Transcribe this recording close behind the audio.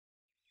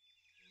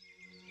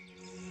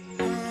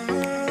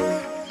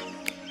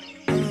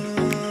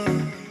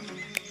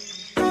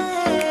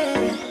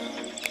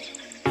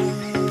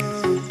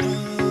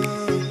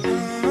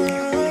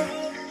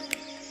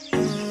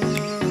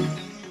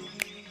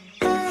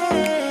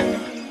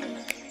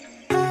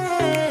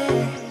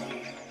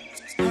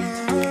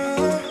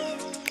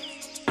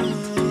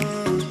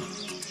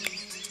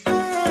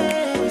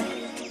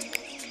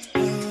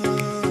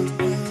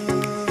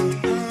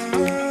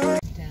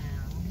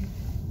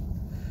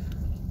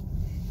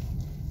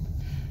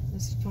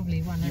was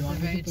probably one of the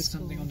roads. You want to put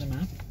something on the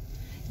map?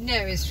 No,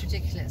 it's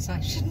ridiculous. I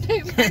should know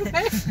my way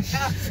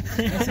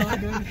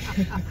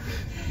around.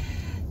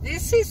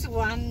 This is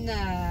one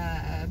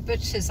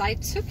butcher's. I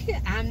took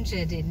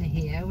Amjad in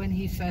here when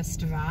he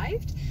first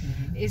arrived.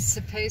 Is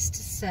supposed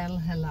to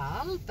sell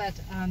halal, but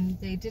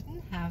they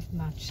didn't have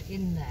much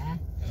in there.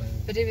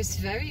 But it was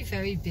very,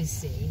 very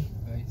busy.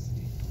 I see.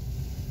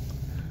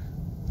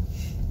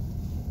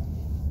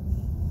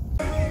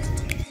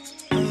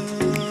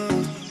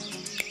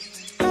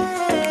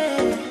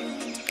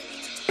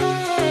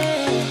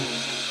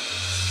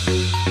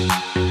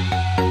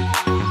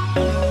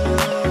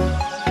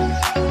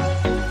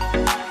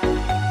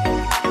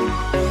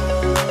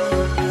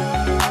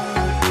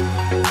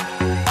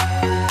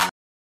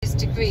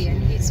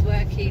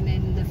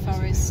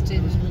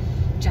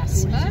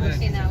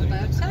 In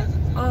Alberta.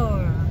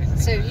 Oh.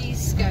 So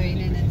he's going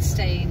in and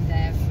staying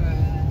there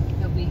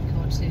for a week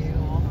or two.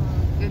 Or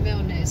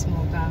Ramil knows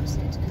more about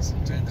it because he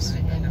talks to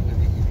him.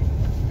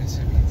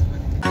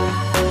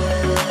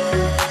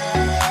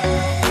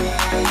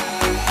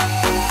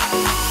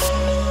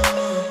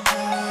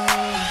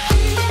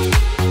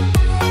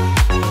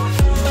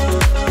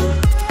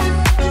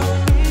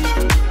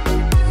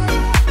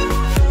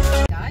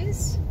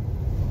 Guys,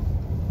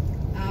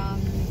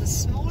 the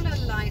smaller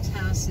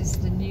lighthouse is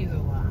the newer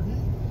one.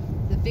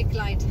 The big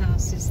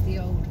lighthouse is the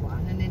old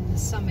one, and in the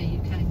summer you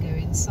can go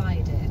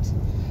inside it.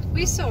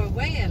 We saw a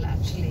whale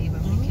actually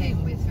when we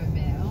came with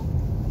Ramil.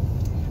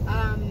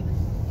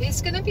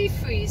 It's going to be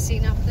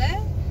freezing up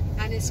there,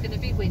 and it's going to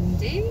be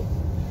windy,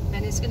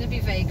 and it's going to be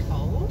very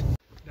cold.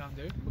 Down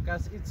there,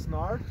 because it's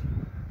north,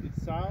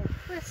 it's south.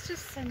 Well, it's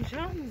just St.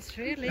 John's,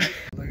 really.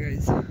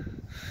 Guys,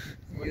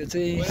 यो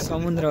चाहिँ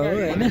समुद्र हो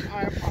हैन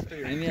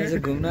हामी आज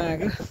घुम्न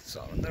आएको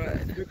समुद्र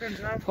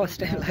हैन फर्स्ट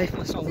टाइम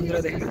लाइफमा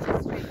समुद्र देखेको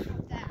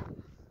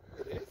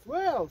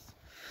Whales.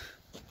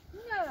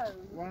 No.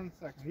 1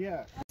 second,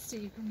 yeah. So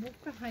you can walk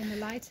behind the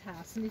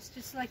lighthouse, and it's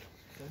just like,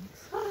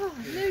 oh,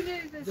 no,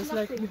 there's just nothing.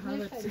 like you have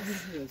no at Sydney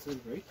here as well,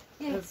 right?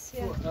 Yes,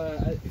 yeah.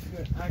 If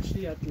you're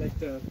actually at like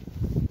the,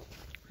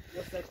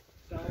 what's that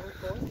tower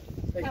called?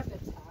 Like, Have a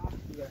tower.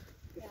 yeah.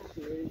 This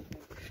is where you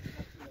can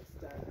actually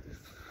stand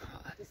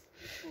just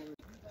before.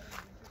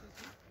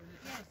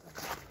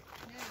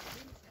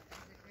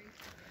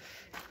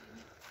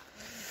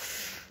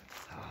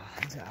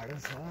 झाडो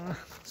छ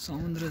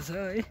समुद्र छ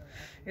है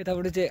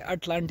यतापट्टि चाहिँ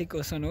Atlantic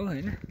ocean हो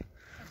हैन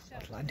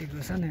Atlantic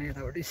ocean अनि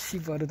यतापट्टि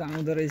सिपहरू त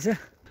आउँदो रहेछ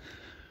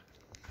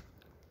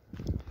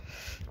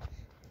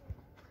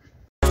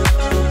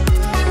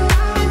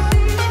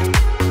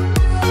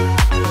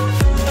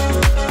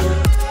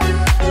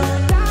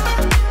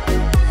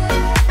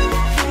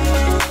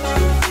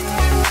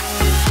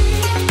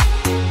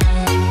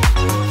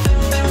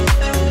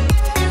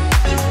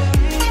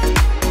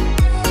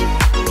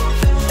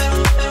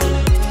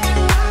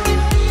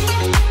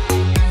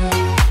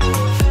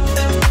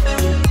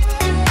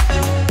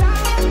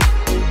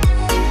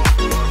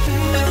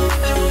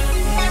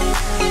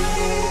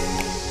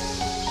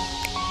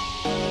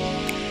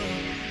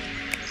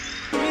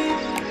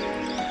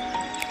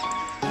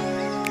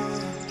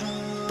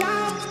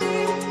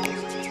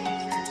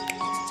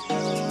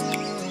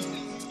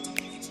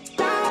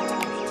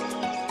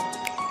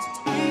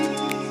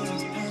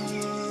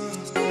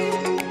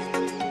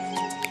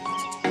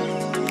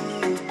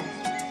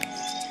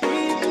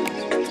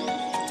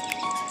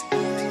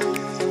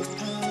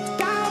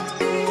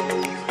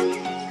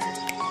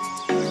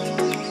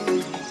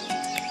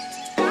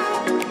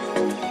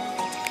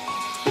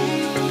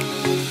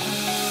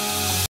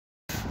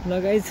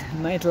guys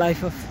night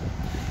life of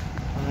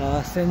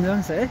saint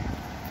Johns है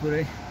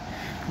पुरै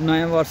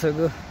नयाँ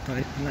वर्षको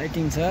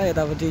लाइटिङ छ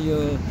यतापट्टि यो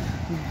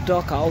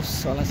डक हाउस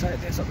होला छ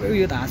त्यो सबै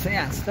यो त हाँसै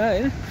हाँस त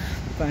हैन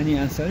पानी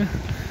हाँसहरू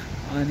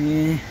अनि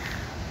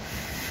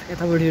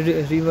यतापट्टि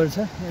रिभर छ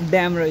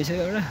ड्याम रहेछ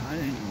एउटा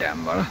अनि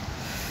ड्यामबाट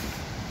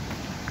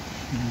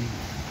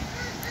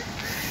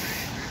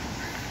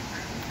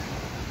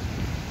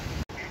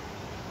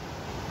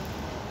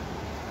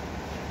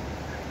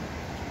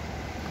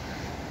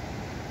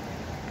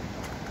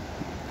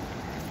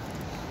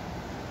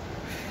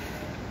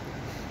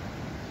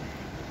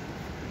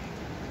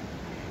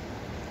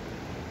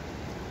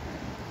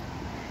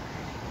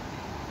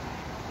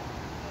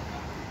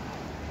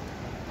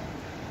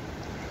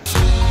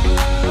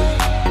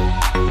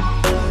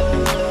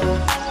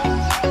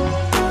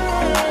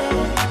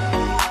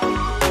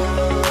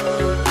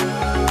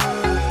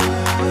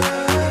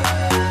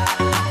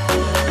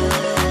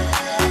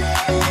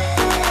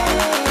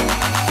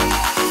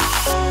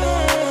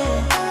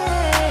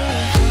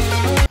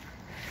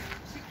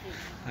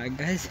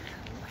गाइस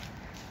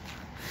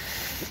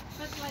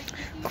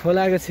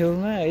खोलाको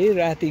छेउमा है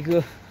रातिको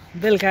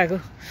बेलुकाको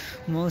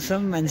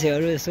मौसम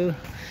मान्छेहरू यसो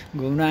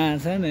घुम्न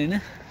आछन् हैन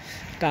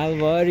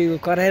टालभरि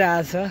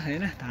कराइरहेछ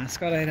हैन घाँस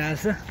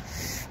कराइरहेछ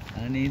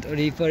अनि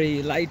वरिपरि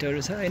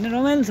लाइटहरू छ हैन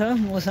रमाइलो छ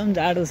मौसम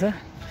जाडो छ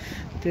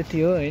त्यति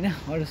हो हैन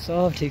अरु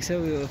सब ठिक छ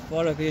उयो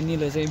परको यो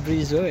निलो चाहिँ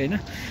ब्रिज हो हैन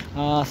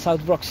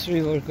साउथ ब्रक्स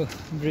रिभरको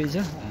ब्रिज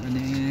हो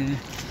अनि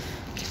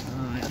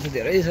यहाँ त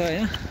धेरै छ होइन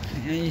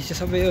यहाँ चाहिँ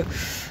सबै यो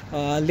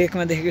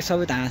लेकमा देखेको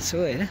सबै हाँस हो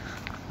होइन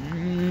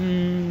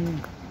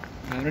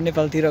हाम्रो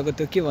नेपालतिरको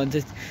त्यो के भन्छ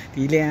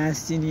हिले हाँस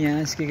चिनी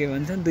हाँस के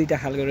भन्छ दुईवटा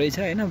खालको रहेछ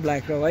होइन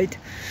ब्ल्याक र व्हाइट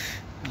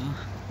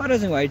पर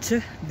चाहिँ व्हाइट छ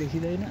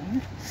देखिँदैन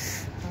होइन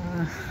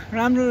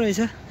राम्रो रहेछ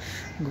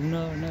घुम्न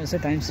ओर्न यसो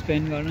टाइम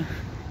स्पेन्ड गर्न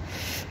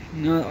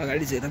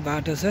अगाडि चाहिँ यता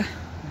बाटो छ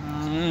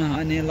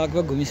अनि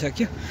लगभग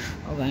घुमिसक्यो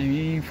अब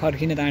हामी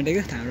फर्किन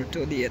आँटेको हाम्रो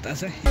टोली यता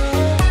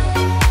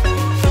छ